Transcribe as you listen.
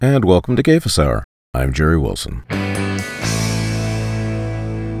And welcome to Cephas Hour. I'm Jerry Wilson.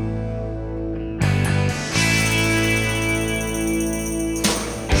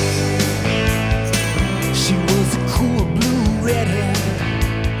 She was a cool blue redhead.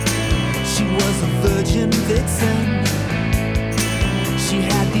 She was a virgin vixen. She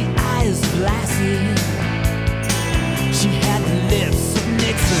had the eyes of Lassie. She had the lips of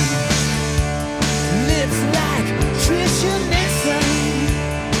Nixon. Lips like Tricia Nixon.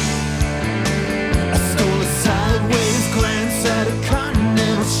 I stole a sideways glance at a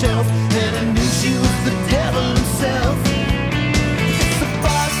continental shelf, and I knew she was the devil himself. It's a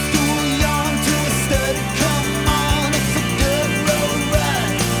bar stool yawn to a study, come on, it's a good road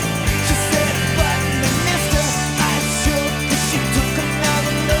ride. She said, but mister, I shook, 'cause she took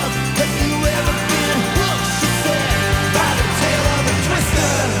another look. Have you ever been hooked? She said, by the tail of a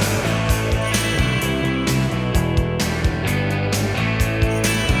twister.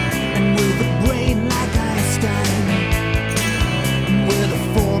 And with a brain like Einstein, and with a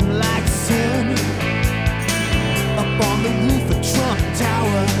form like sin, up on the roof of Trump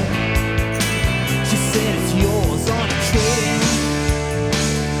Tower, she said it's yours on trading.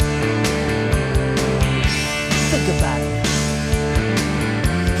 Think about it.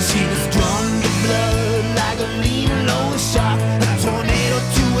 She was drawn to blood like a lean lone shark, a tornado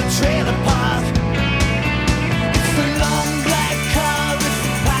to a trailer park. It's a long black car, it's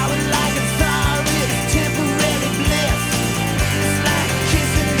powered like a tsar, it's temporary bliss. It's like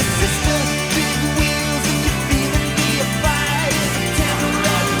kissing your sister, big wheels and you're feeling the fire. It's a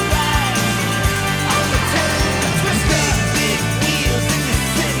temporary ride on the tail of a twister. Big wheels and you're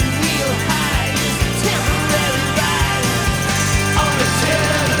sitting real high. It's a temporary ride on the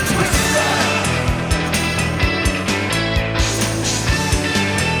tail of a twister.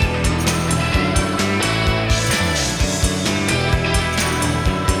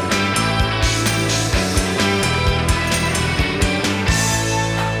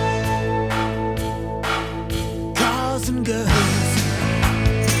 Cars and girls,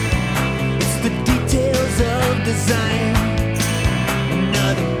 it's the details of design.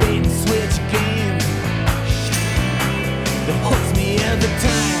 Another bait and switch game that hooks me every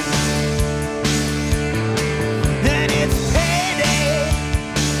time. And it's payday.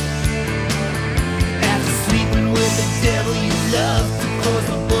 After sleeping with the devil you love to close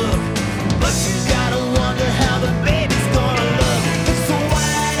the book, but you gotta wonder how the baby's gonna look. It's a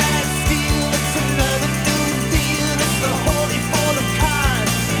wide-eyed steel, it's another new deal. It's the holy fold of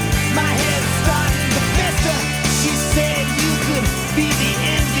cards. My head's starting to fester. She said you could be the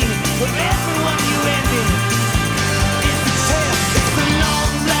ending of everyone you ended. It's a test, it's a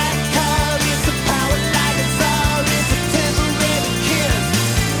long black car. It's a power like a tsar. It's a temporary kiss.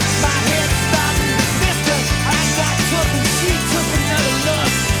 My head's starting to fester. I got took and she took another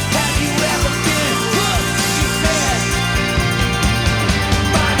look. Have you ever been hooked? She said,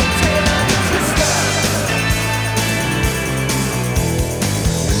 by the tail of a twister.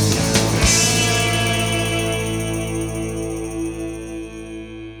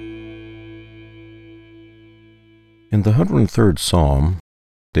 In the 103rd Psalm,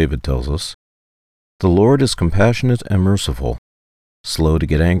 David tells us, "The Lord is compassionate and merciful, slow to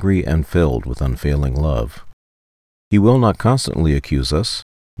get angry and filled with unfailing love. He will not constantly accuse us,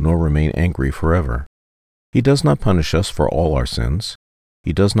 nor remain angry forever. He does not punish us for all our sins.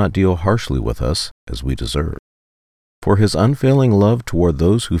 He does not deal harshly with us as we deserve. For his unfailing love toward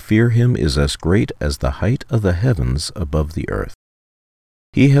those who fear him is as great as the height of the heavens above the earth.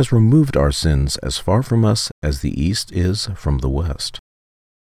 He has removed our sins as far from us as the east is from the west.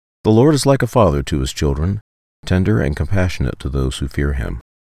 The Lord is like a father to his children, tender and compassionate to those who fear him.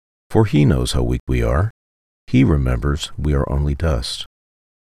 For he knows how weak we are. He remembers we are only dust.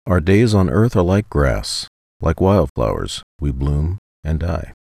 Our days on earth are like grass, like wildflowers, we bloom and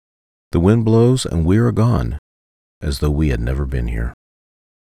die. The wind blows and we are gone, as though we had never been here.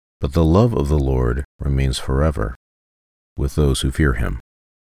 But the love of the Lord remains forever with those who fear him."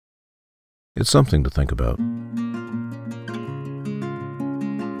 It's something to think about.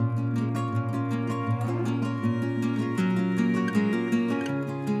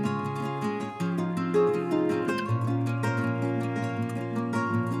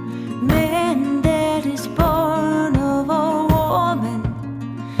 Man that is born of a woman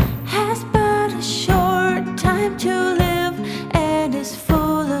has but a short time to live and is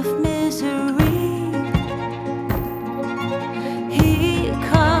full of misery. He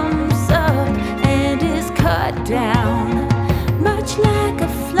comes up and is cut down, much like a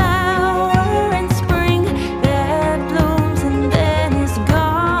flower in spring that blooms and then is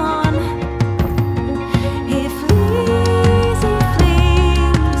gone. He flees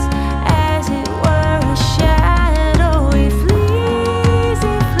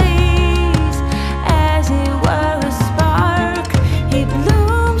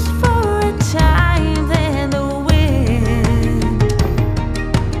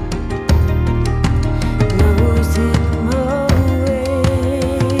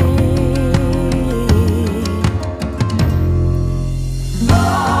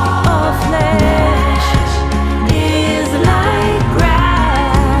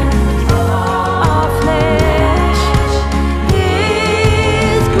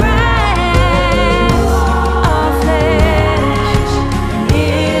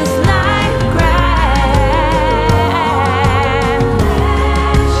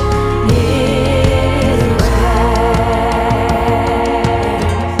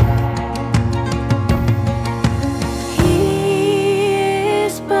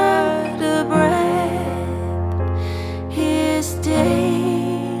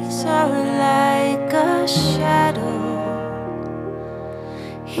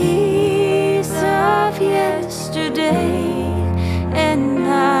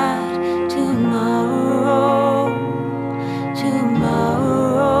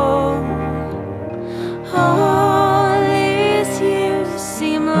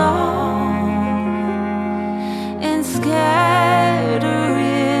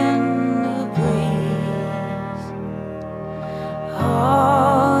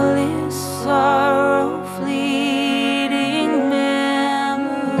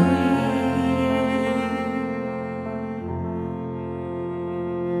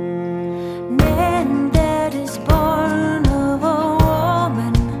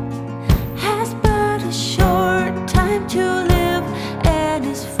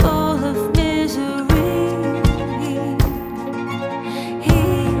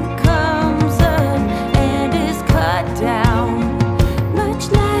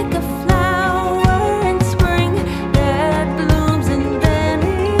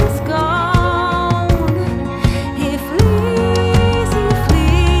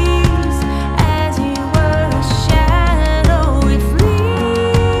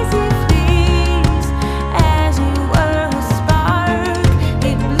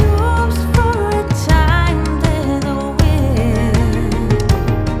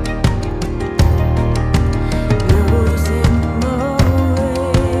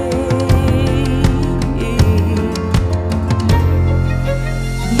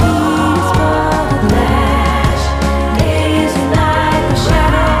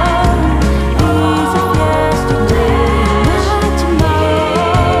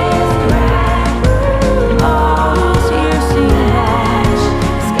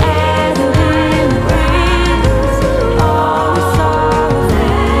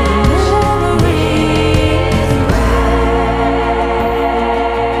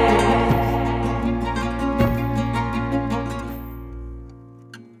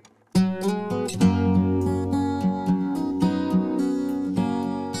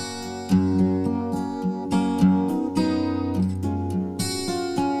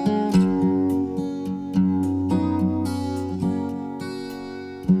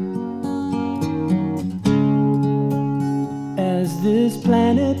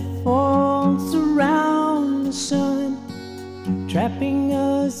planet falls around the sun, trapping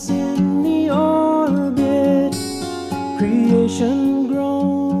us in the orbit. Creation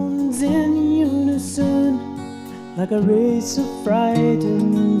groans in unison, like a race of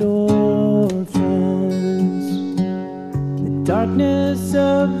frightened orphans. The darkness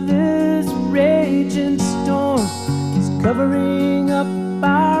of this raging storm is covering up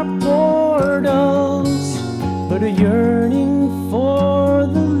our portals, but a yearning for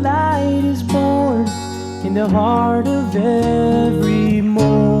the light is born in the heart of every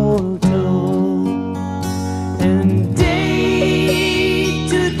mortal. And day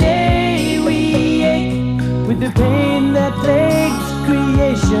to day we ache with the pain that plagues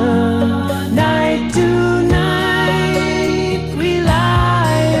creation. Night to night we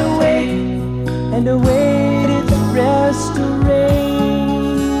lie awake and await its restoration.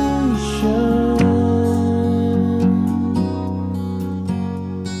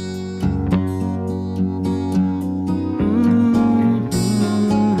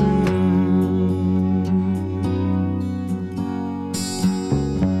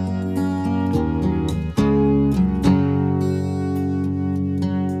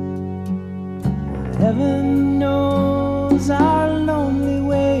 Heaven knows our lonely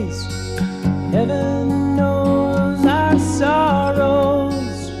ways. Heaven knows our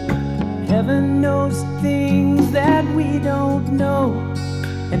sorrows. Heaven knows things that we don't know,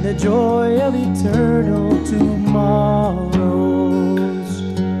 and the joy of eternal tomorrows.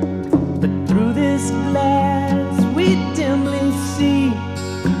 But through this glass we dimly see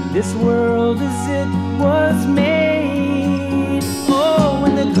this world as it was made. Oh,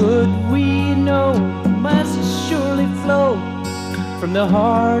 and the good we know must surely flow from the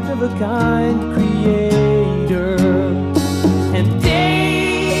heart of a kind creator. And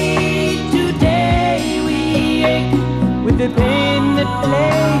day to day we ache with the pain that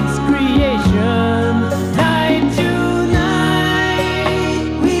plagues creation. Night to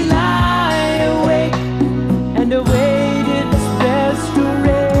night we lie awake and await its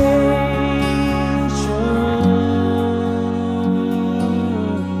restoration.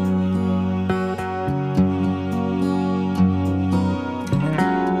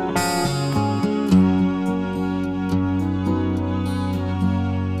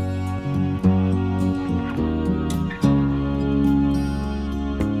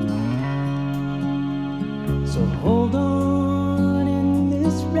 So hold on in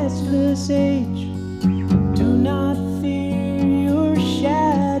this restless age. Do not fear your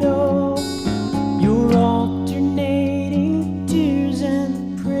shadow. Your alternating tears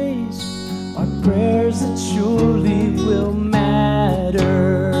and praise are prayers that surely will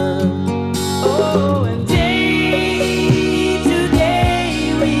matter. Oh, and day to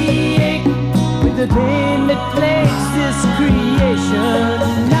day we ache with the pain that plagues this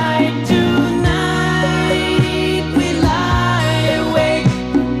creation. Night to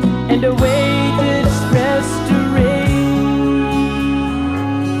and await its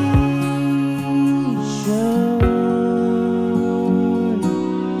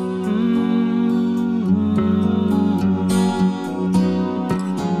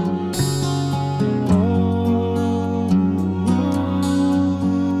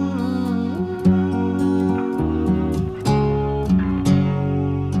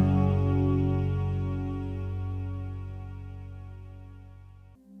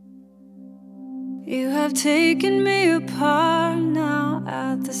You have taken me apart now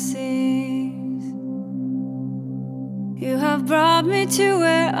at the seams. You have brought me to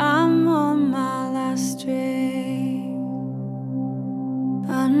where I'm on my last string,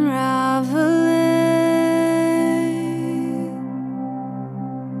 unraveling.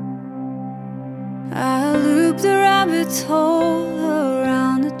 I looped the rabbit's hole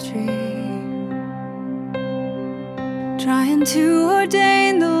around a tree, trying to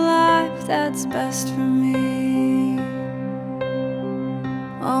ordain the life that's best for me.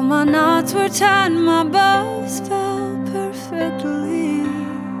 All my knots were tied, my bows fell perfectly.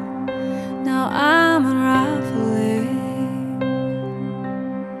 Now I'm unraveling.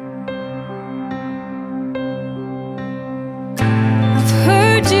 I've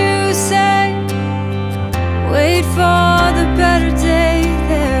heard you say, wait for the better day.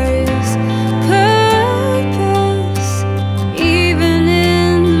 There is purpose even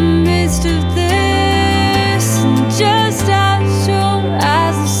in the midst of this, and just as sure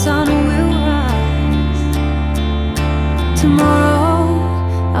as the sun will rise, tomorrow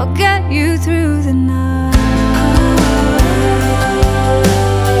I'll get you through the night.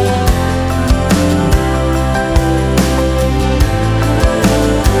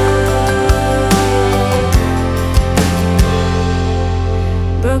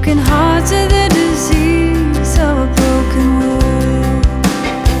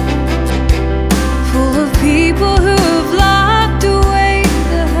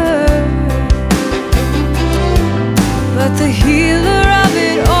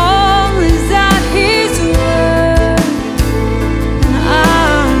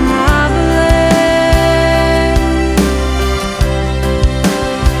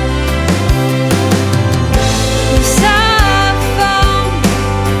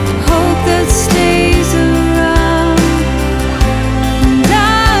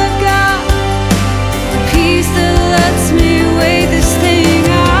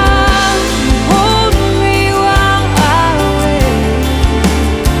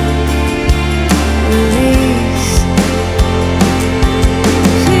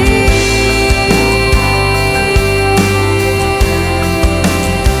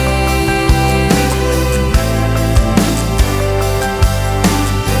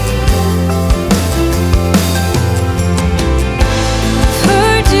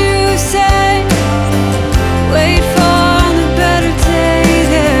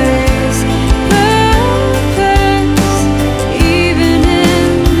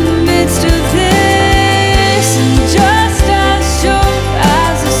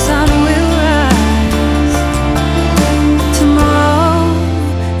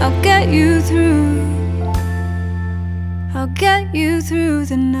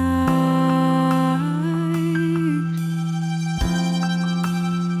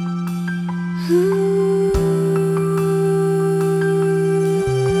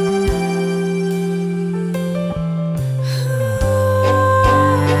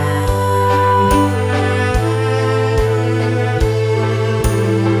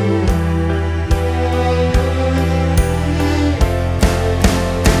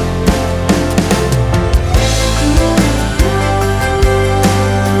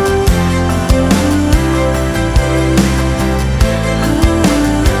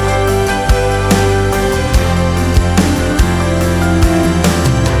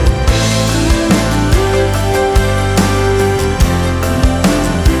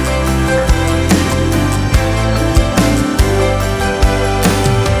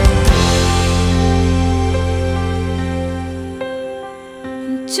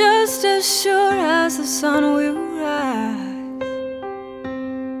 Just as sure as the sun will rise,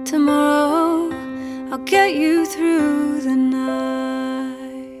 tomorrow I'll get you through the night.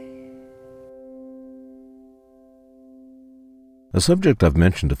 A subject I've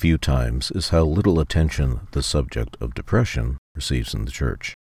mentioned a few times is how little attention the subject of depression receives in the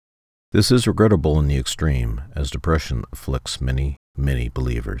church. This is regrettable in the extreme, as depression afflicts many, many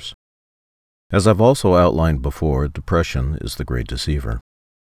believers. As I've also outlined before, depression is the great deceiver.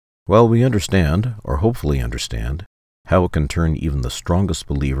 While we understand, or hopefully understand, how it can turn even the strongest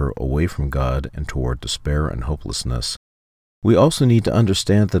believer away from God and toward despair and hopelessness, we also need to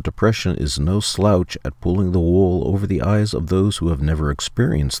understand that depression is no slouch at pulling the wool over the eyes of those who have never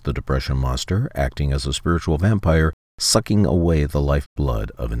experienced the depression monster acting as a spiritual vampire, sucking away the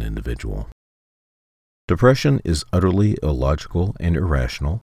lifeblood of an individual. Depression is utterly illogical and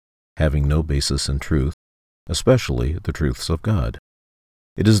irrational, having no basis in truth, especially the truths of God.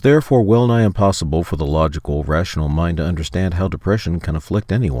 It is therefore well nigh impossible for the logical, rational mind to understand how depression can afflict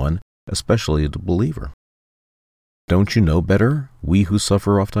anyone, especially the believer. Don't you know better, we who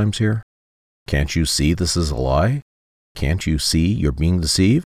suffer ofttimes here? Can't you see this is a lie? Can't you see you're being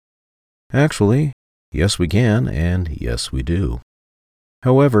deceived? Actually, yes we can, and yes we do.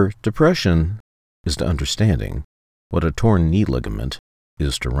 However, depression is to understanding what a torn knee ligament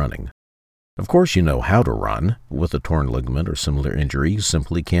is to running. Of course you know how to run. With a torn ligament or similar injury, you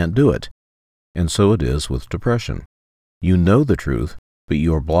simply can't do it. And so it is with depression. You know the truth, but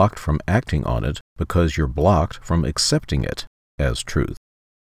you are blocked from acting on it because you're blocked from accepting it as truth.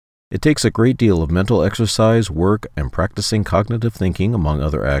 It takes a great deal of mental exercise, work, and practicing cognitive thinking, among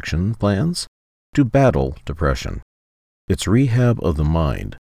other action plans, to battle depression. It's rehab of the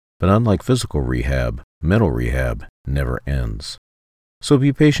mind, but unlike physical rehab, mental rehab never ends. So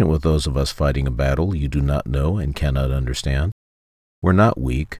be patient with those of us fighting a battle you do not know and cannot understand. We're not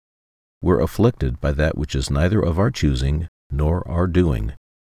weak. We're afflicted by that which is neither of our choosing nor our doing.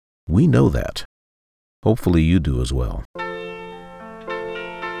 We know that. Hopefully you do as well.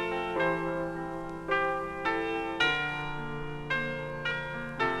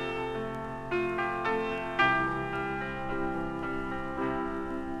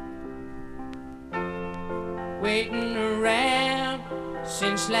 Waiting around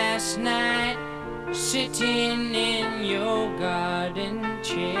since last night, sitting in your garden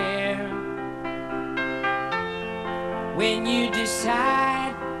chair. When you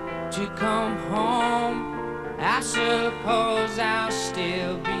decide to come home, I suppose I'll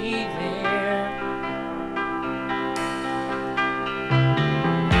still be there.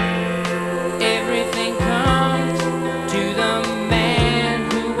 Everything comes to the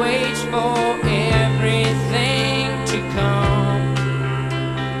man who waits for everything to come.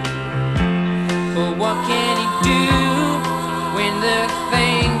 But what can he do when the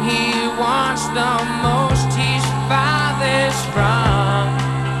thing he wants the most he's farthest from?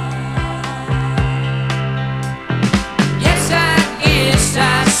 Yes,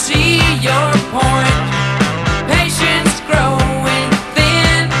 I see your point. Patience growing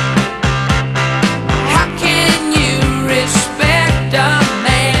thin. How can you respect a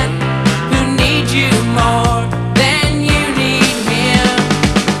man who needs you more than you need him?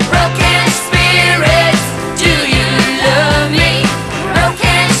 Broken spirits, do you love me?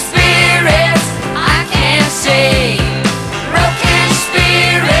 Broken spirits, I can't say. Broken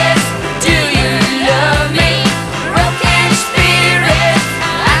spirits, do you love me? Broken spirits,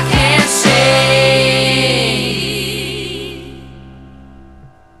 I can't say.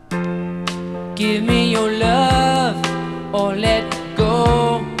 Give me your love or let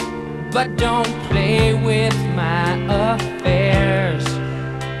go, but don't play with my affairs.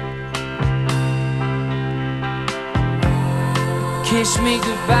 Kiss me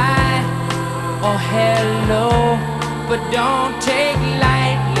goodbye or hello, but don't take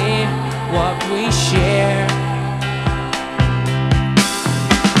lightly what we share.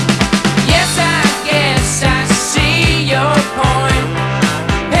 Yes,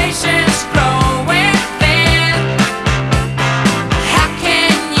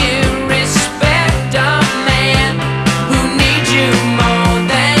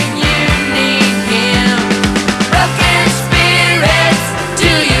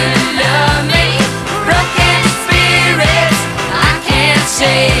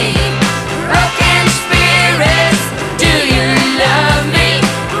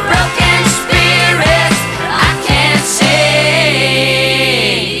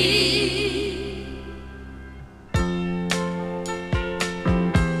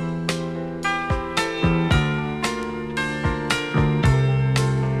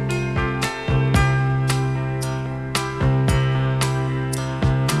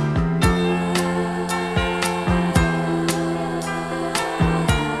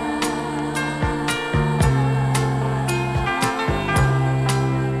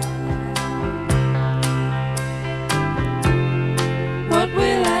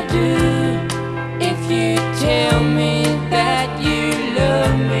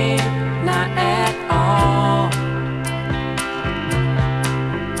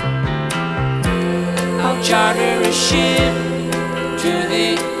 charter a ship to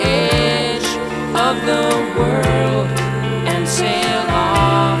the edge of the world and sail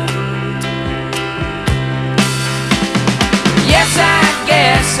off. Yes, I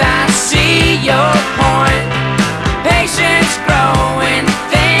guess I see your point. Patience growing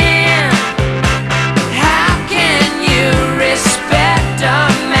thin. How can you respect a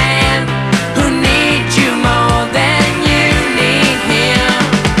man who needs you more than you need him?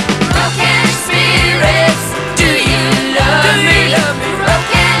 Broken spirits, do you love me?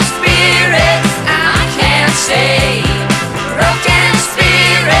 Broken spirits, I can't say. Broken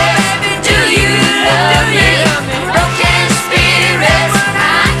spirits, do you love me? Broken spirits,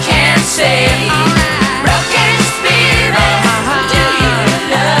 I can't say. Broken spirits, do you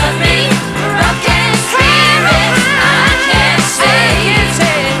love me? Broken spirits, I can't say.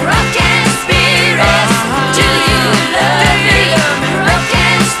 Broken spirits, do you love me?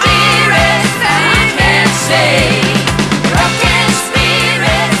 Broken spirits, I can't say. Broken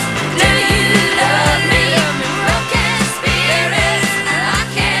spirits, do you love me? Broken spirits, I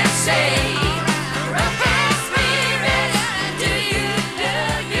can't say. Broken spirits, do you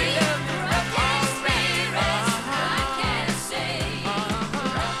love me? Broken spirits, I can't say.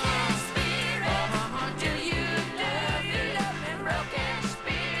 Broken spirits, do you love me? Broken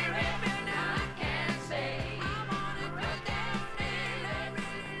spirits, I can't say. I'm on a broken spirit.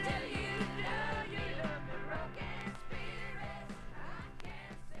 Do you love me? Broken spirits, I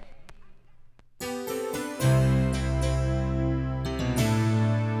can't say.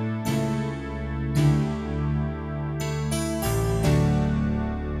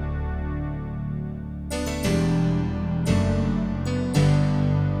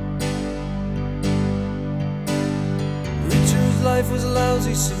 Richard's life was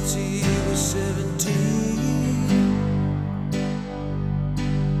lousy since he was 17.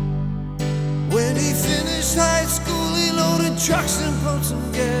 When he finished high school, he loaded trucks and put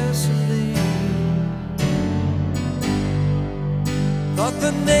some gasoline. Thought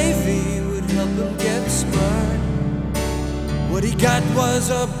the Navy would help him get smart. What he got was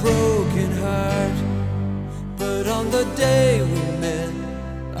a broken heart. But on the day we met,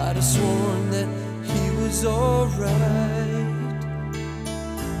 I'd have sworn that he was alright.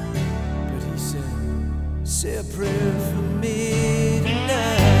 But he said, say a prayer for me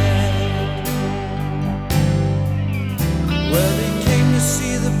tonight. Well, he came to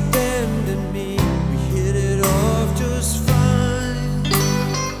see the band and me. We hit it off just fine.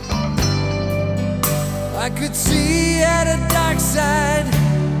 I could see he had a dark side.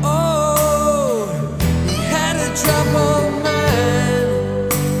 Oh, he had a troubled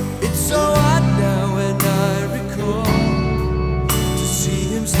mind. It's so odd now when I recall to see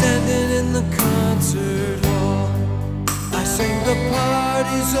him standing in the concert hall. I sang the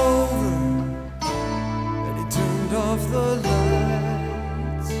party's over and he turned off the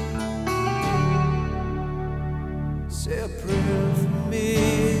lights. Say a prayer for me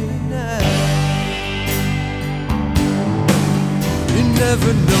tonight. You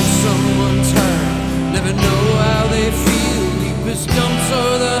never know someone's hurt, never know how they feel. Deepest dumps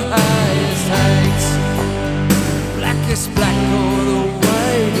or the highest heights, blackest black or the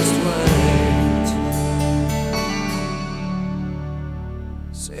whitest white.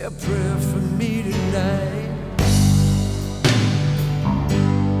 Say a prayer for me tonight.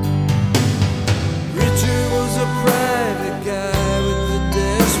 Richard was a private guy with a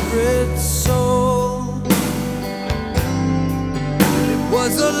desperate soul. It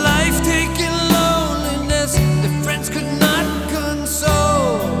was a life-taking loneliness that friends could not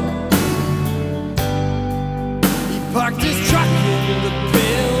console. He parked his truck in the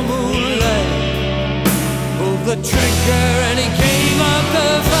pale moonlight, pulled the trigger and he came up the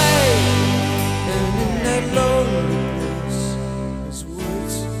fight. And in that loneliness, his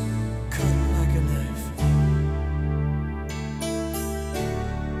words cut like a knife.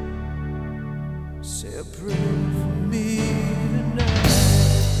 Say a prayer for me tonight.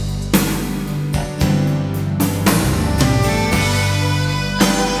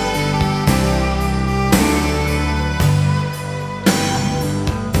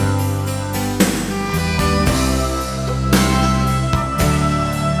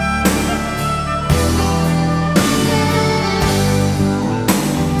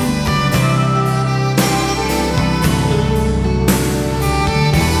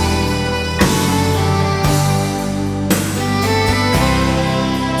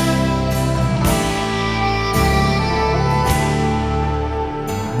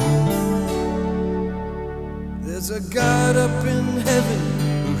 There's a God up in heaven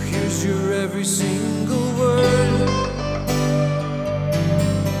who hears your every single word.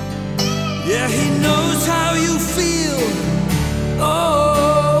 Yeah, he knows how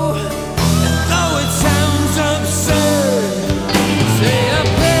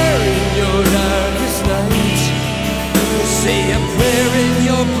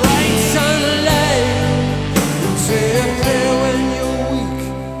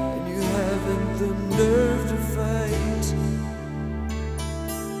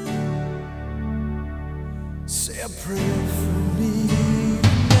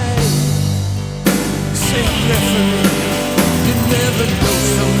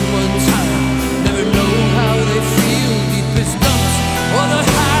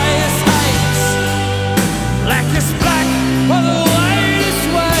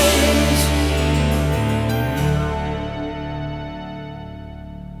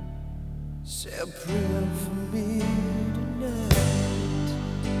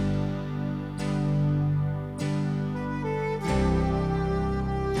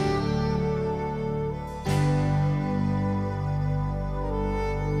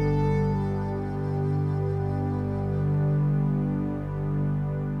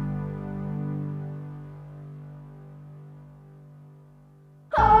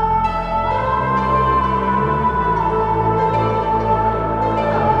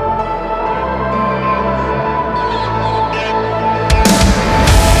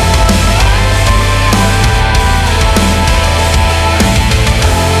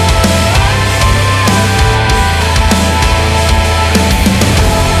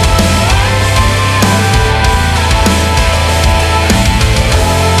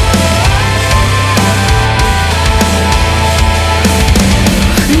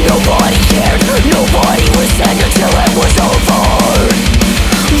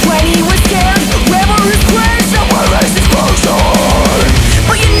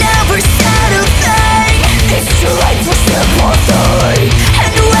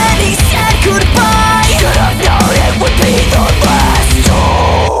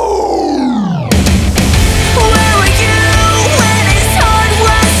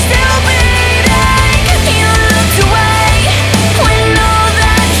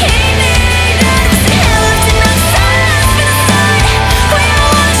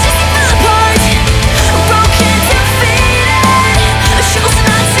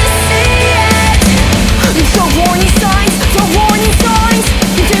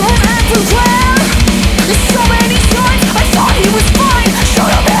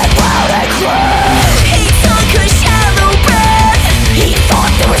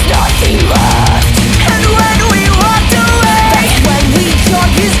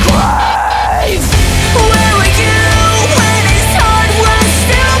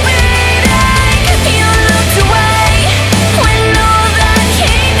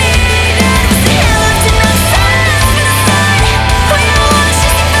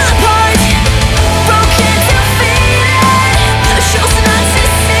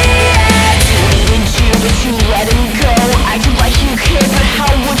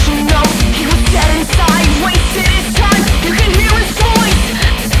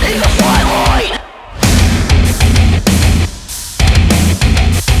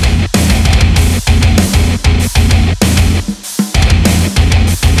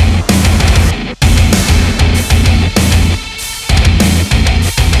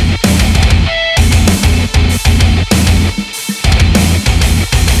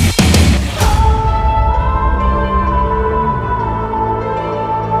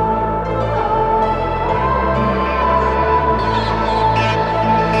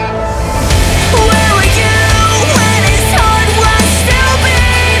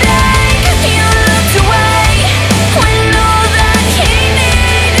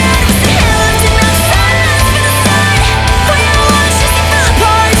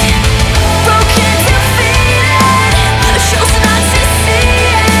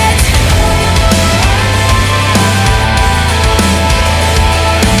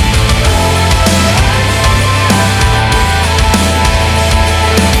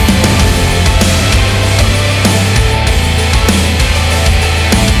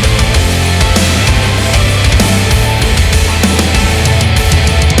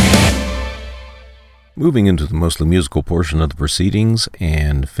Moving into the mostly musical portion of the proceedings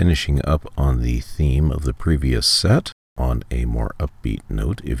and finishing up on the theme of the previous set, on a more upbeat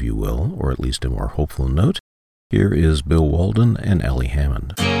note, if you will, or at least a more hopeful note, here is Bill Walden and Ellie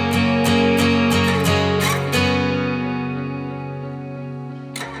Hammond.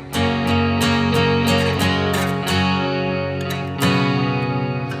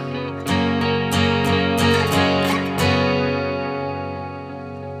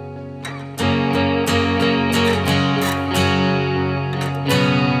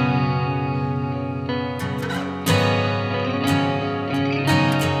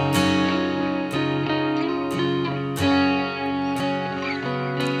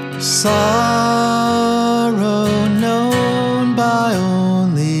 Sorrow known by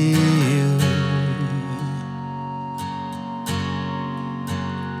only you,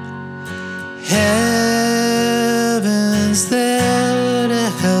 heaven's there to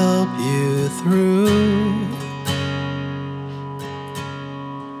help you through.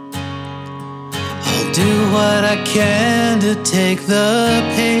 I'll do what I can to take the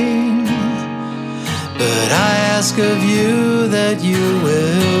pain, but I ask of you that you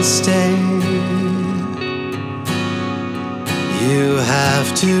will stay. You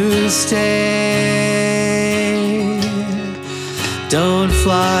have to stay. Don't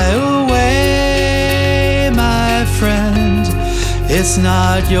fly away, my friend. It's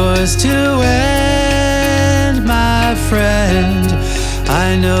not yours to end, my friend.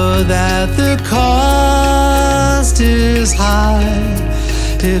 I know that the cost is high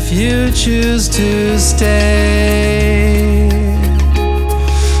if you choose to stay.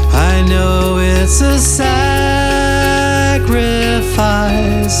 I know it's a sacrifice,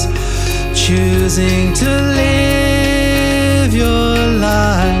 choosing to live your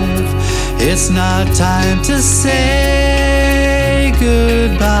life. It's not time to say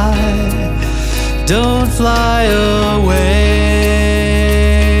goodbye. Don't fly away.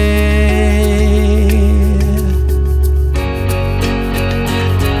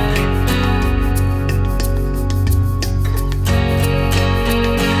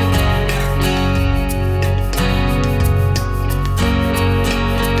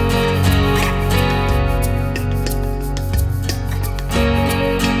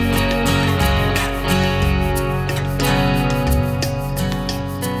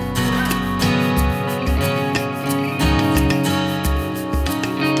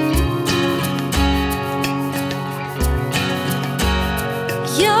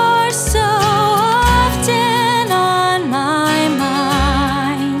 You're so often on my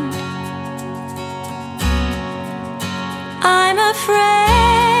mind. I'm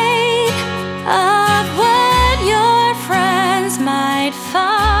afraid of what your friends might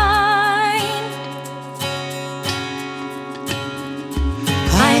find.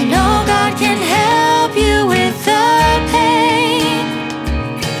 I know God can help you with the pain,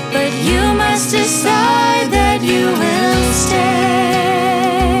 but you must decide that you will stay.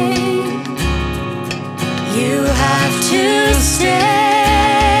 You have to stay.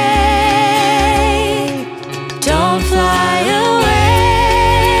 Don't fly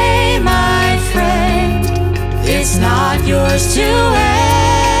away, my friend. It's not yours to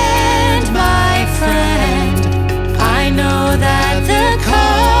end, my friend. I know that the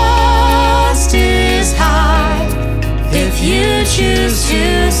cost is high if you choose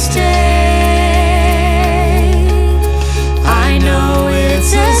to stay. I know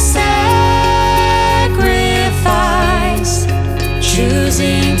it's a sacrifice,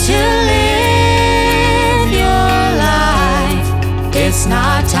 choosing to live your life. It's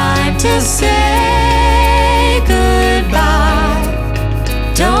not time to say goodbye.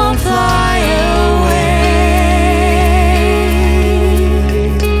 Don't fly away.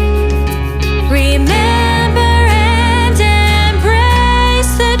 Remember and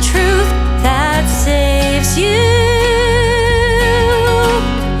embrace the truth that saves you.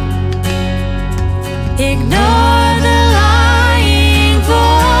 Ignore the lying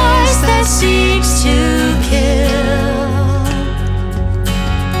voice that seeks to kill.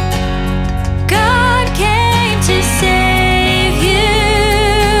 God came to save you.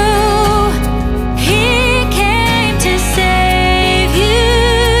 He came to save you.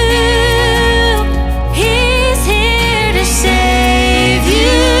 He's here to save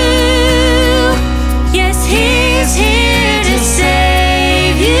you. Yes, he's here to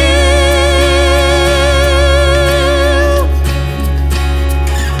save you.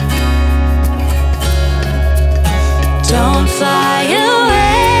 Don't fly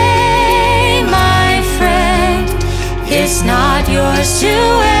away, my friend. It's not yours to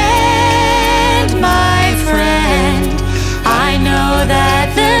end, my friend. I know that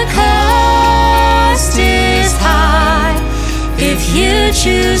the cost is high if you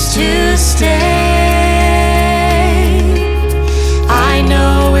choose to stay. I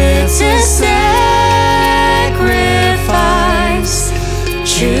know it's a sacrifice,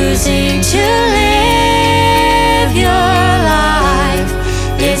 choosing to live your life.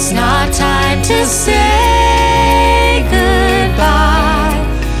 It's not time to say goodbye.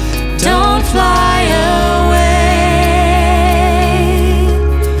 Don't fly away.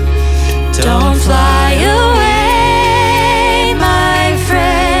 Don't fly away, my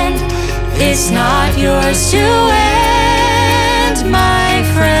friend. It's not yours to end, my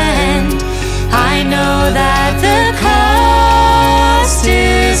friend. I know that the cost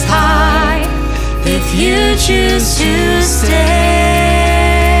is high if you choose to stay.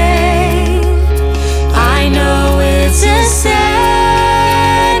 I know it's a sacrifice,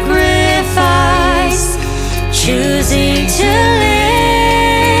 choosing to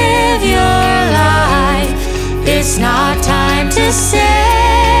live your life. It's not time to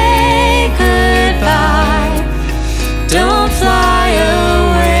say goodbye. Don't fly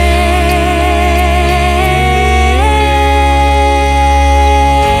away.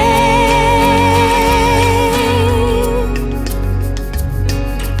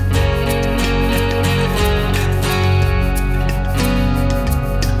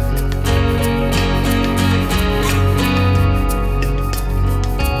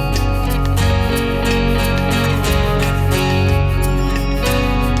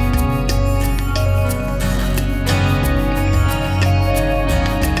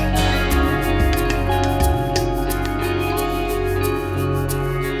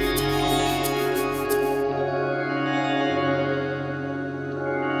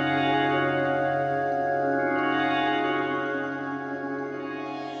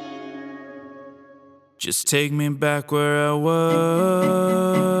 Just take me back where I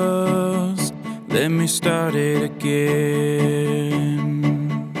was. Let me start it again.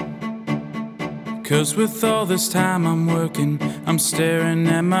 'Cause with all this time I'm working, I'm staring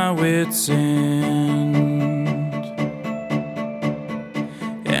at my wits' end.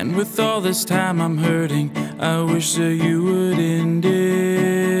 And with all this time I'm hurting, I wish that you would end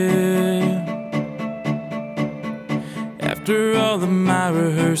it. After all of my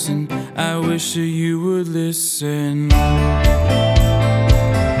rehearsing, I wish that you would listen.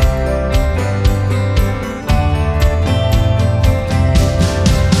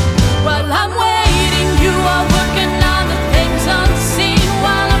 While I'm waiting, you are working on the things unseen.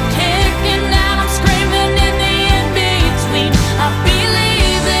 While I'm kicking and I'm screaming in the in-between. I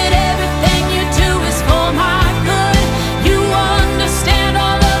believe that everything you do is for my good. You understand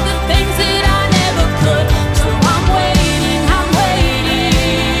all of the things that I never could. So I'm waiting, I'm waiting.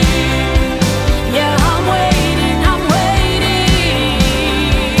 Yeah, I'm waiting, I'm waiting.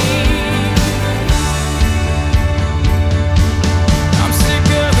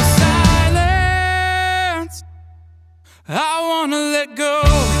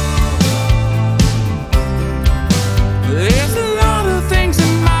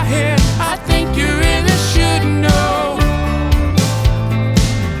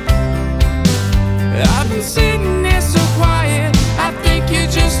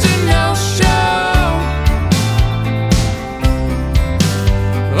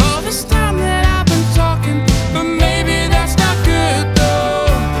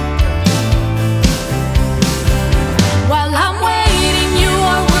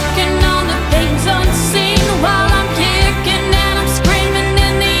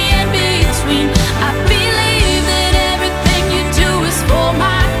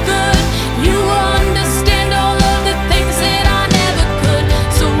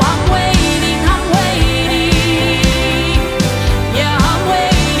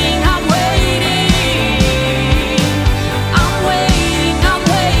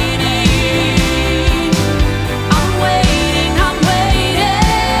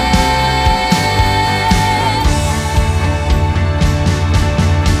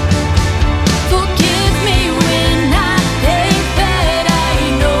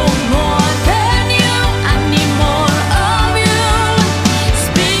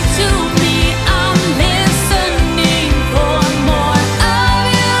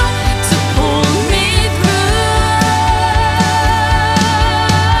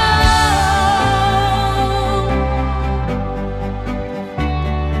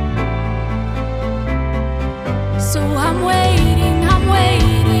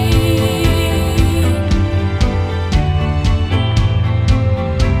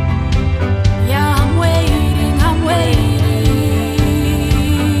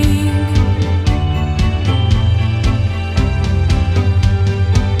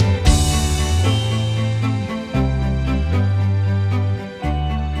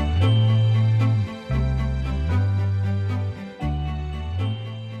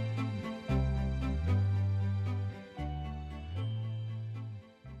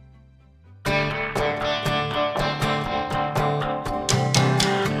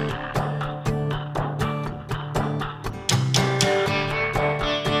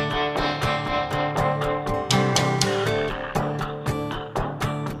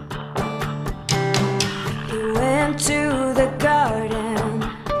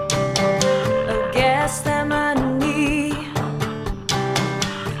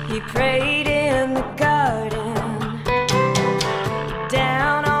 prayed in the garden,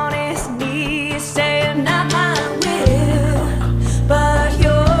 down on his knees, saying, "Not my will, but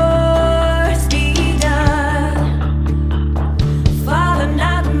yours be done. Father,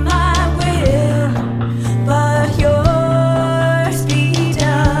 not my will, but yours be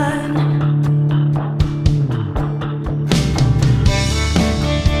done."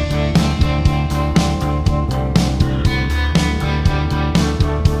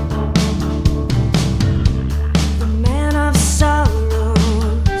 The man of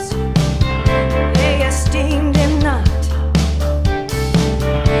sorrows, they esteemed him not.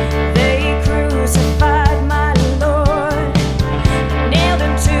 They crucified my Lord, nailed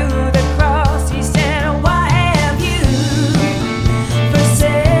him to the cross. He said, "Why have you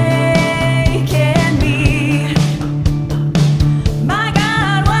forsaken me? My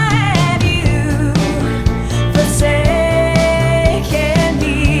God, why have you forsaken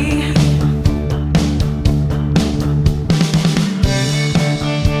me?"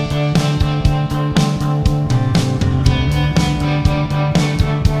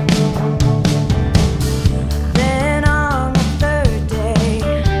 Then on the third day,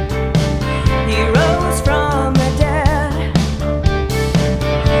 he rose from the dead,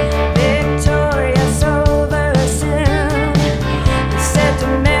 victorious over sin. He said to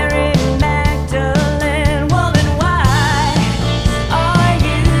Mary Magdalene, "Woman, why are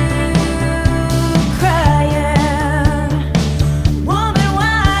you crying? Woman,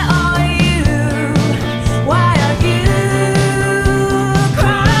 why are you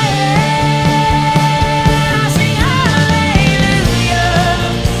crying?" I sing hallelujah,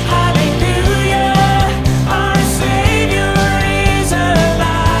 hallelujah, our Savior is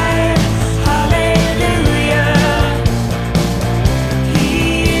alive. Hallelujah, He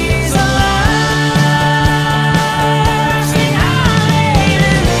is alive. Sing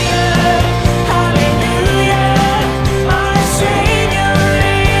hallelujah, hallelujah, our Savior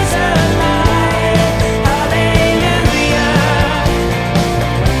is alive. Hallelujah,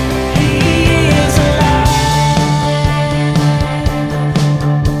 He is alive.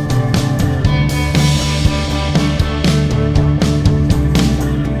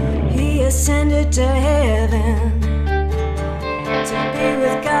 He ascended to heaven to be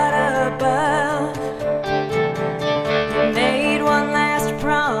with God above. He made one last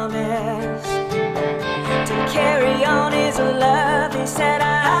promise to carry on his love. He said,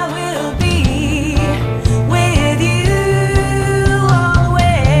 "I will be with you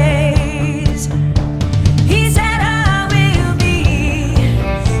always." He said, "I will be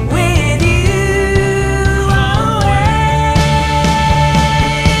with you always."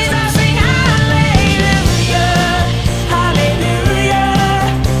 I sing hallelujah, hallelujah,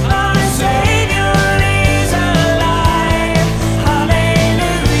 our Savior is alive.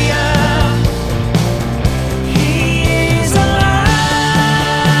 Hallelujah, He is alive.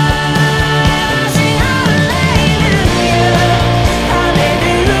 Sing hallelujah,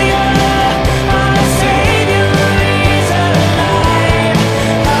 hallelujah, our Savior is alive.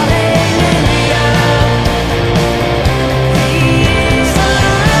 Hallelujah, He is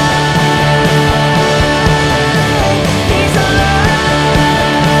alive. He's alive.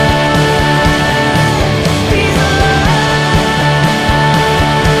 He's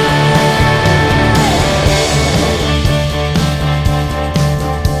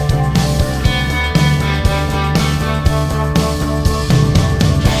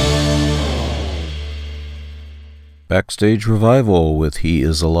Backstage Revival with He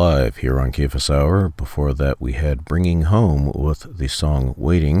Is Alive here on Cephas Hour. Before that, we had Bringing Home with the song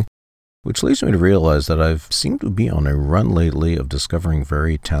Waiting, which leads me to realize that I've seemed to be on a run lately of discovering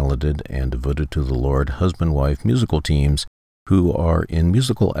very talented and devoted to the Lord husband-wife musical teams who are in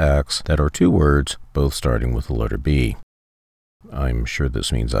musical acts that are two words, both starting with the letter B. I'm sure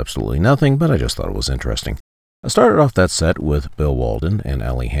this means absolutely nothing, but I just thought it was interesting. I started off that set with Bill Walden and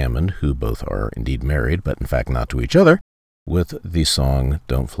Allie Hammond, who both are indeed married, but in fact not to each other, with the song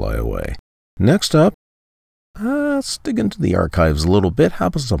Don't Fly Away. Next up, let's dig into the archives a little bit. How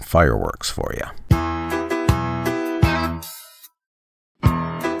about some fireworks for you?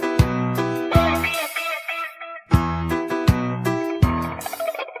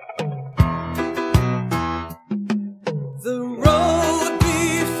 The road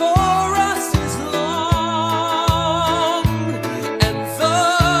before us is long, and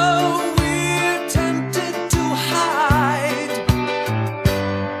though we're tempted to hide,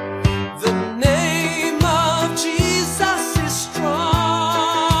 the name of Jesus is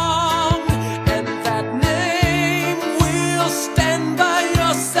strong.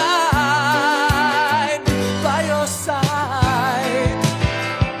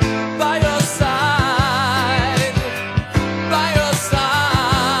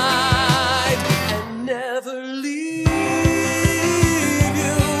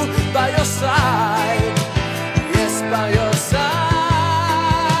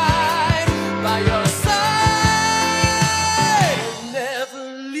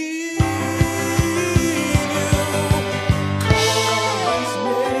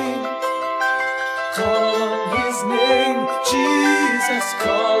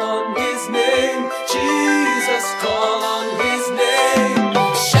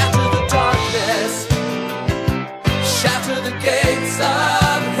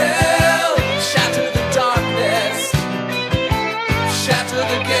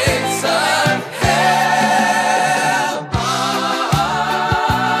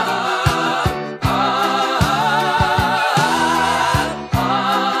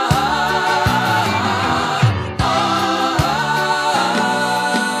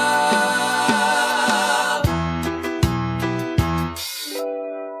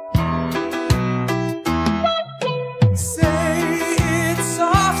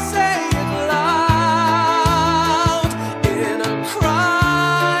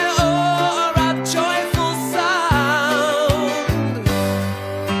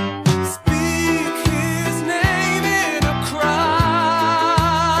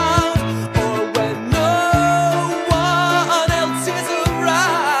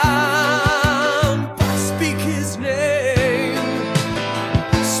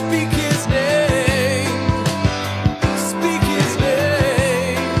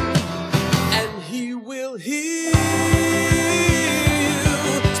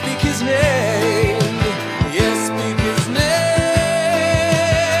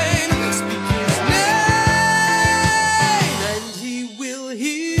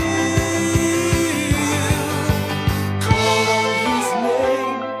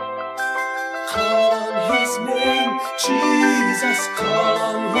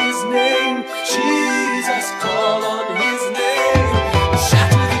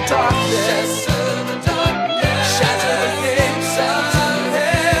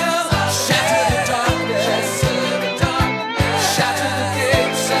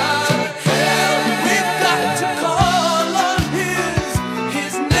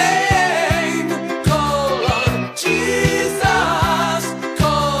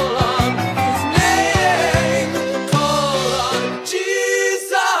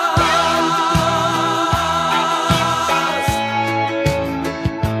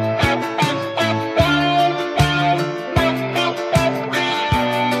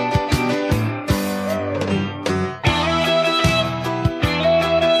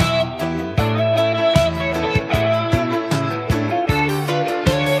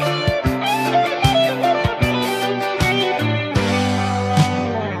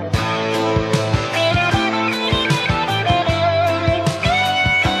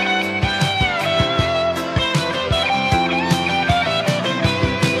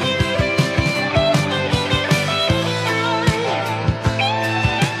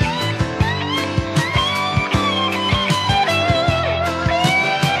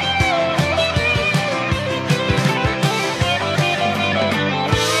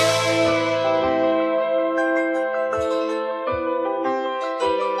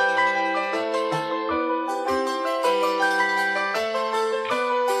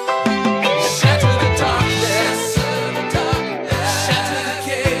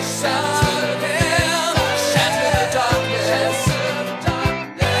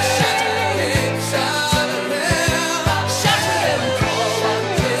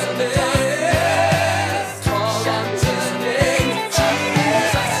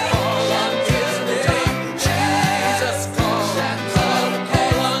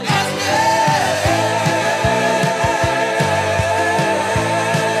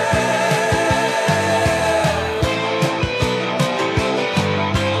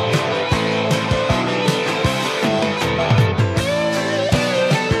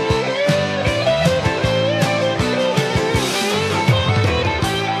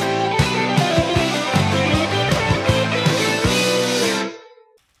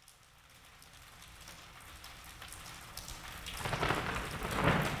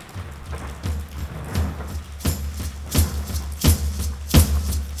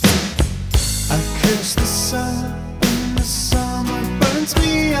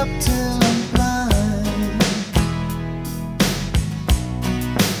 out till I'm blind.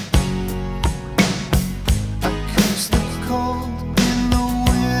 I curse the cold in the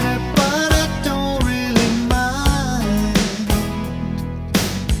winter, but I don't really mind.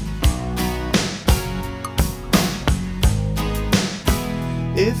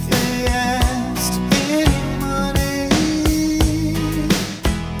 If they asked any money,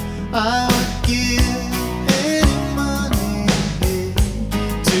 I would give any money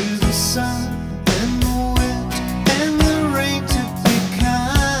to the sun and the wind and the rain to be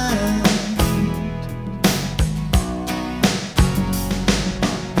kind.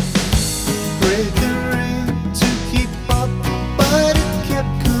 Prayed the rain to keep up, but it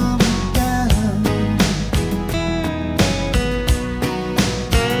kept coming down.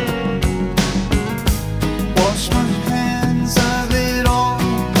 Wash my hands of it all,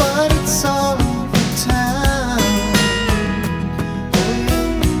 but it's all over town. Oh,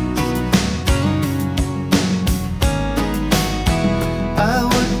 yeah. I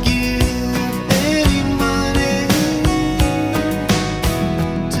would give any money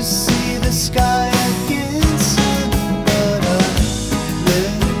to see the sky again, sun, but I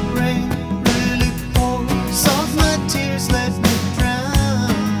let it rain, really pour, soft my tears, let me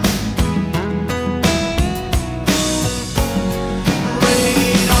drown.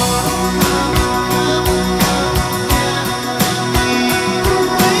 Rain on, rain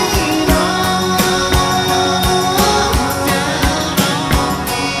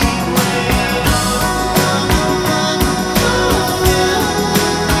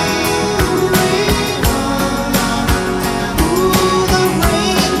Ooh, the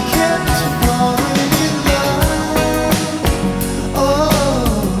rain kept falling in love. Oh,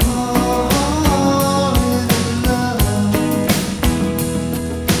 in love.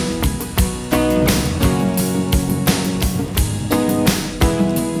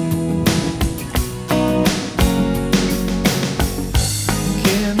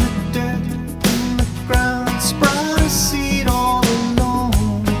 Can the dirt in the ground sprout a seed all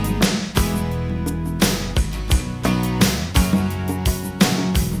alone?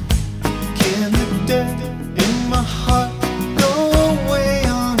 Can the dirt in my heart go away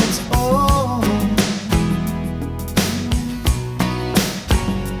on its own?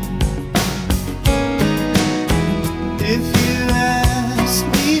 If you asked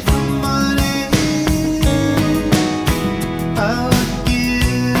me for money, I would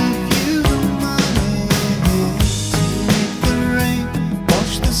give you the money to make the rain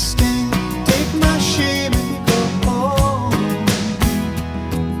wash the stain, take my shame and go home.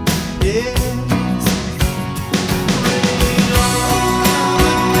 Yes.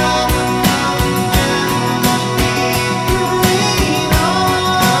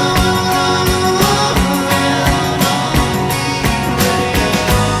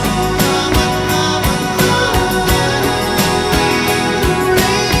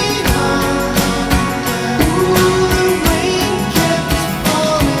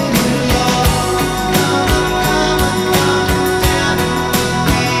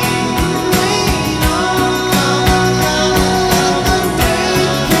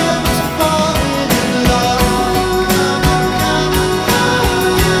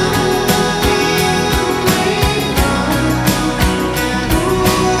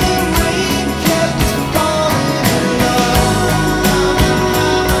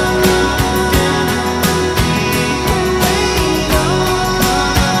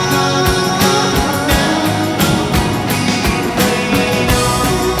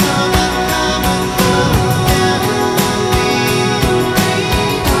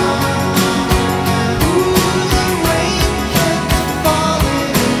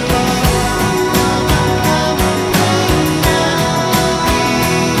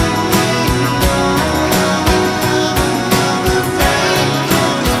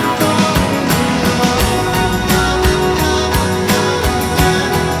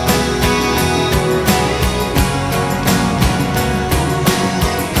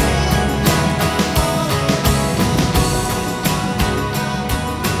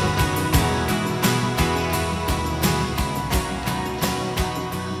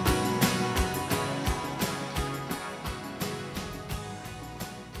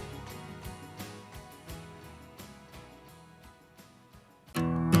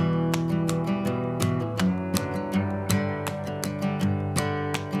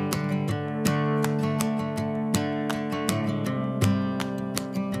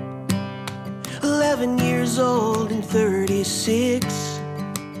 Rain years old and 36,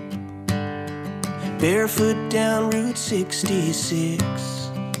 barefoot down Route 66.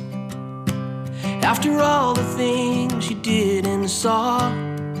 After all the things you did and saw,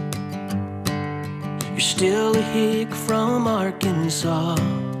 You're still a hick from Arkansas.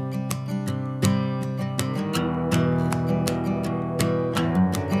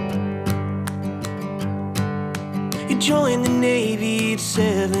 You joined the Navy at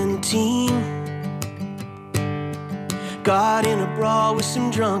 17. Got in a brawl with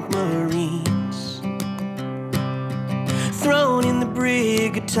some drunk Marines. Thrown in the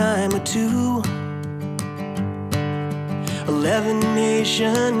brig a time or two. 11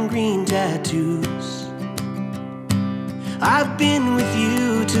 nation green tattoos. I've been with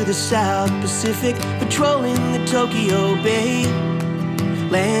you to the South Pacific, patrolling the Tokyo Bay.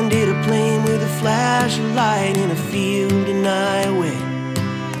 Landed a plane with a flashlight in a field in Iowa.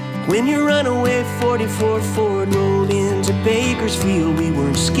 When your runaway 44 Ford rolled into Bakersfield, we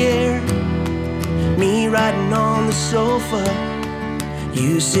weren't scared. Me riding on the sofa,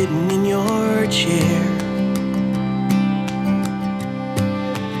 you sitting in your chair.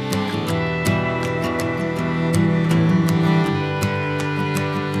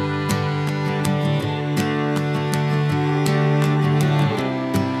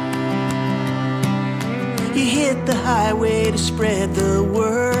 You hit the highway to spread the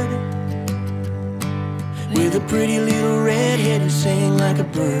word, with a pretty little redhead who sang like a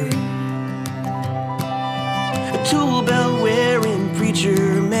bird. A tool belt wearing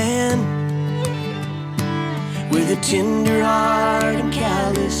preacher man, with a tender heart and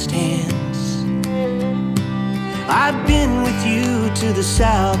calloused hands. I've been with you to the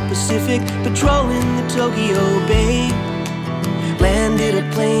South Pacific, patrolling the Tokyo Bay. Landed a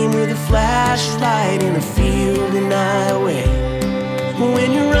plane with a flashlight in a field in Iowa.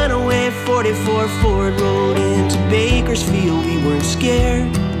 When your runaway 44 Ford rolled into Bakersfield, we weren't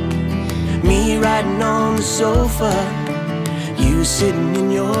scared. Me riding on the sofa, you sitting in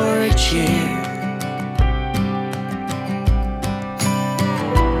your chair.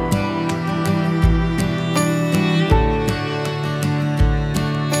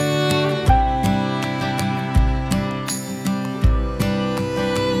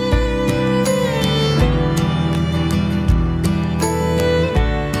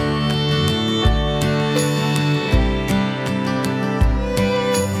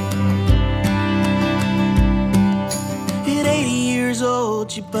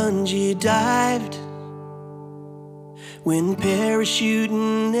 You bungee dived when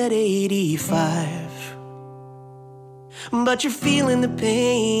parachuting at 85. But you're feeling the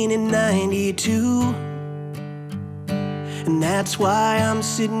pain in 92, and that's why I'm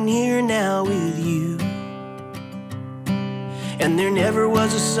sitting here now with you. And there never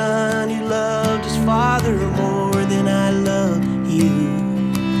was a son who loved his father more than I love you.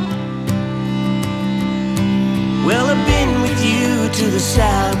 Well, I've been with you to the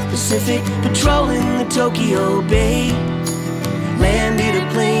South Pacific, patrolling the Tokyo Bay. Landed a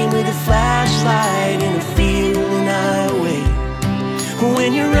plane with a flashlight in a field in Iowa.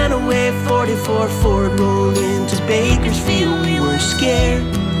 When your runaway 44 Ford rolled into Bakersfield, we weren't scared.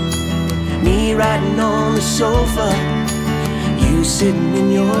 Me riding on the sofa, you sitting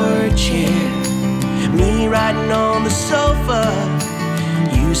in your chair. Me riding on the sofa,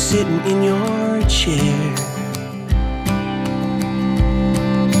 you sitting in your chair.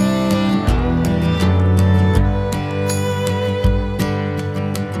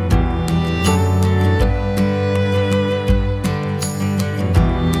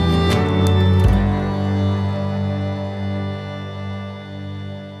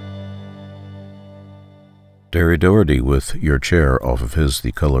 Terry Doherty with Your Chair off of his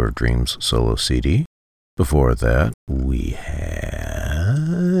The Color of Dreams solo CD. Before that, we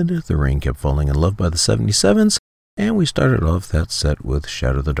had The Rain Kept Falling in Love by the 77s, and we started off that set with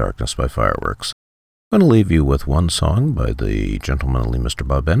Shadow the Darkness by Fireworks. I'm going to leave you with one song by the gentlemanly Mr.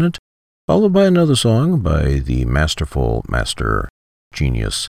 Bob Bennett, followed by another song by the masterful master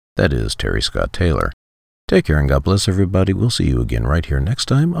genius, that is Terry Scott Taylor. Take care and God bless everybody. We'll see you again right here next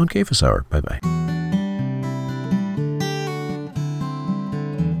time on Cephas Hour. Bye-bye.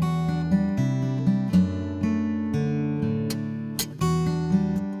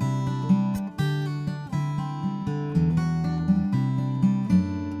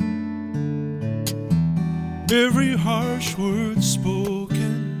 Every harsh word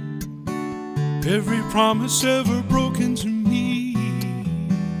spoken, every promise ever broken to me,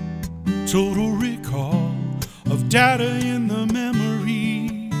 total recall of data in the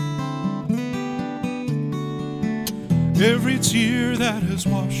memory. Every tear that has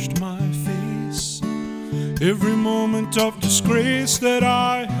washed my face, every moment of disgrace that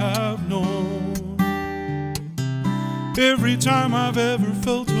I have known, every time I've ever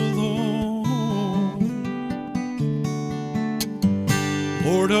felt alone.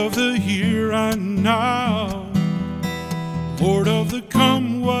 Lord of the here and now, Lord of the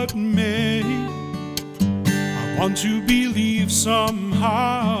come what may. I want to believe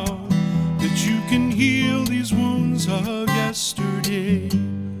somehow that you can heal these wounds of yesterday.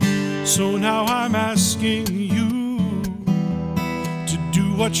 So now I'm asking you to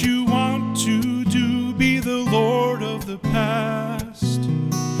do what you want to do, be the Lord of the past.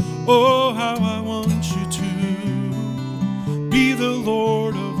 Oh, how I want you to be the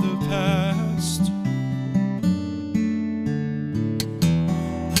Lord of the past.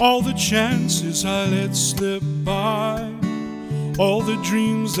 All the chances I let slip by, all the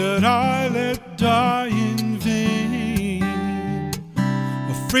dreams that I let die in vain,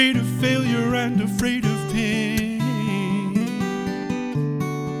 afraid of failure and afraid of pain.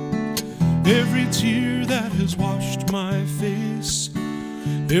 Every tear that has washed my face,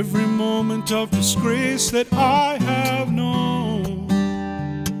 every moment of disgrace that I have known,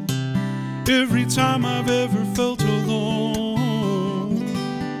 every time I've ever felt alone.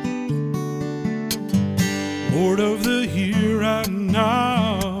 Lord of the here and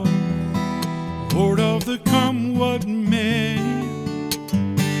now, Lord of the come what may.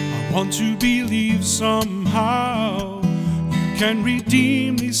 I want to believe somehow you can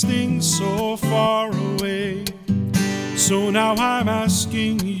redeem these things so far away. So now I'm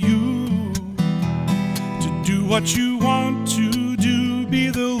asking you to do what you want to do, be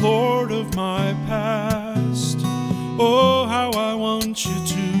the Lord of my past. Oh, how I want you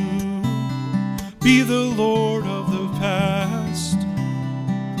to be the Lord of the past.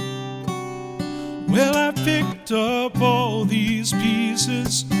 Well, I picked up all these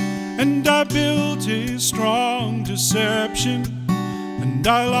pieces and I built a strong deception, and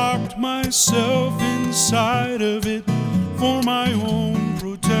I locked myself inside of it for my own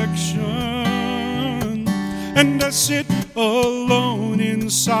protection. And I sit alone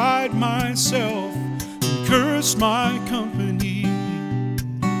inside myself and curse my company,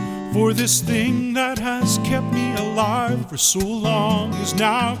 for this thing that has kept me alive for so long is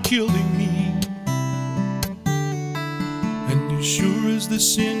now killing me. And as sure as the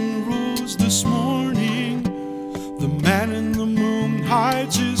sun rose this morning, the man in the moon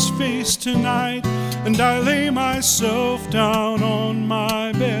hides his face tonight. And I lay myself down on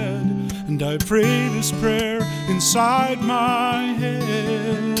my bed, and I pray this prayer inside my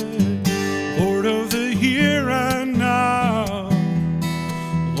head. Lord of the here and now,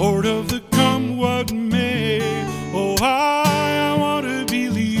 Lord of the come what may. Oh, I want to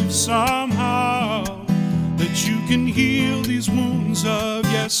believe somehow that you can heal these wounds of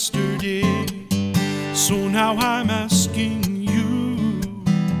yesterday. So now I'm asking you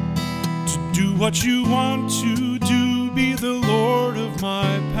to do what you want to do, be the Lord of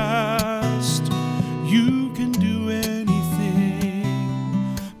my past. You can do anything,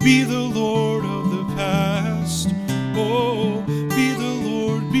 be the Lord of the past. Oh, be the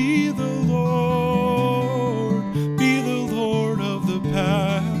Lord, be the Lord, be the Lord of the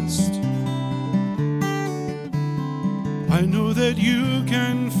past. I know that you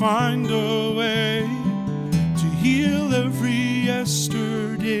can find a way to heal every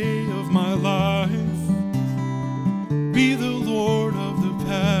yesterday of my life. Be the Lord of the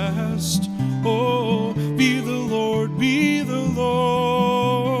past. Oh, be the Lord, be the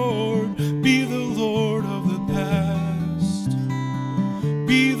Lord, be the Lord of the past.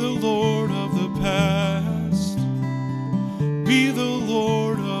 Be the Lord of the past. Be the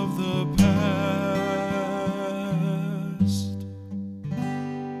Lord of the past.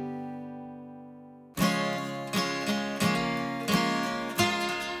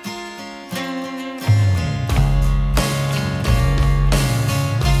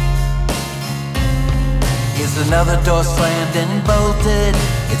 Here's another door slammed and bolted.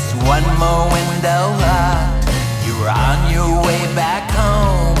 It's one more window locked. You were on your way back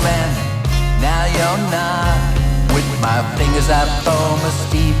home and now you're not. With my fingers I form a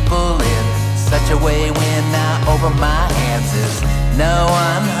steeple in such a way when I open my hands there's no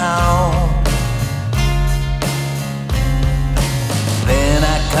one home. Then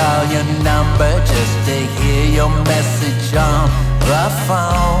I call your number just to hear your message on the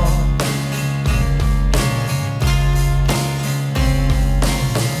phone.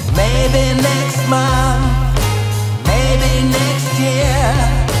 Maybe next month, maybe next year.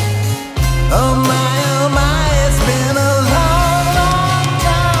 Oh my, it's been a long, long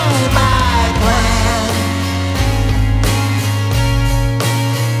time I planned.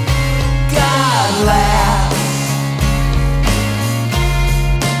 God laughs.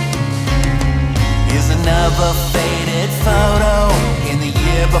 Here's another faded photo. In the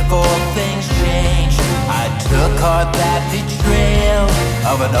year before things changed, I took heart that betrayal.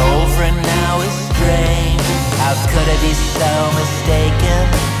 different, now is strange. How could I be so mistaken?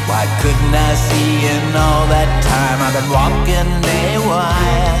 Why couldn't I see in all that time I've been walking a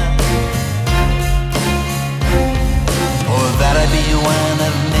while? Or that I'd be one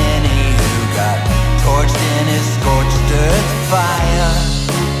of many who got torched in his scorched earth fire.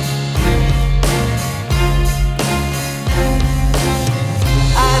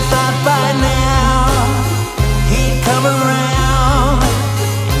 I thought by now he'd come around,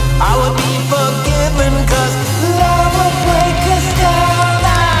 I would be forgiven, 'cause love would break us down.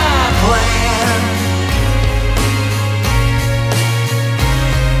 I planned,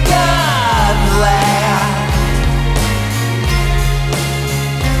 God laughed.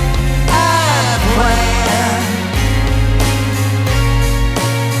 I planned,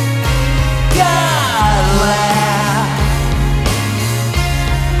 God laughed.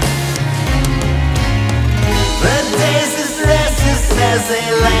 The days as restless as a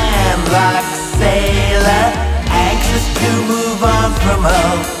landlocked sailor, anxious to move on from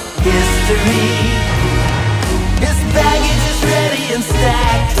old history. His baggage is ready and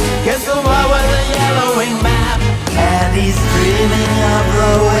stacked, gets the wall with a yellowing map, and he's dreaming of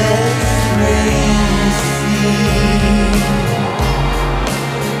the whispering sea.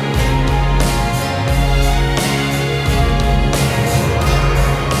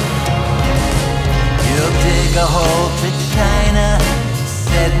 You'll dig a hole to China,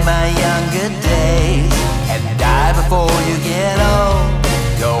 said my younger days, and die before you get old.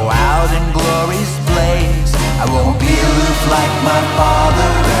 Go out in glory's blaze. I won't be aloof like my father,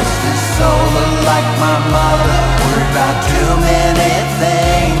 rest his soul like my mother. Worried about too many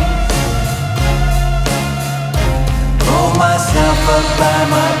things. Pull myself up by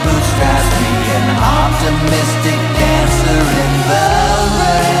my bootstraps, be an optimistic dancer in the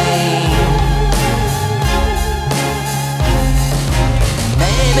rain.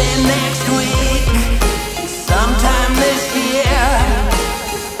 Maybe next week, sometime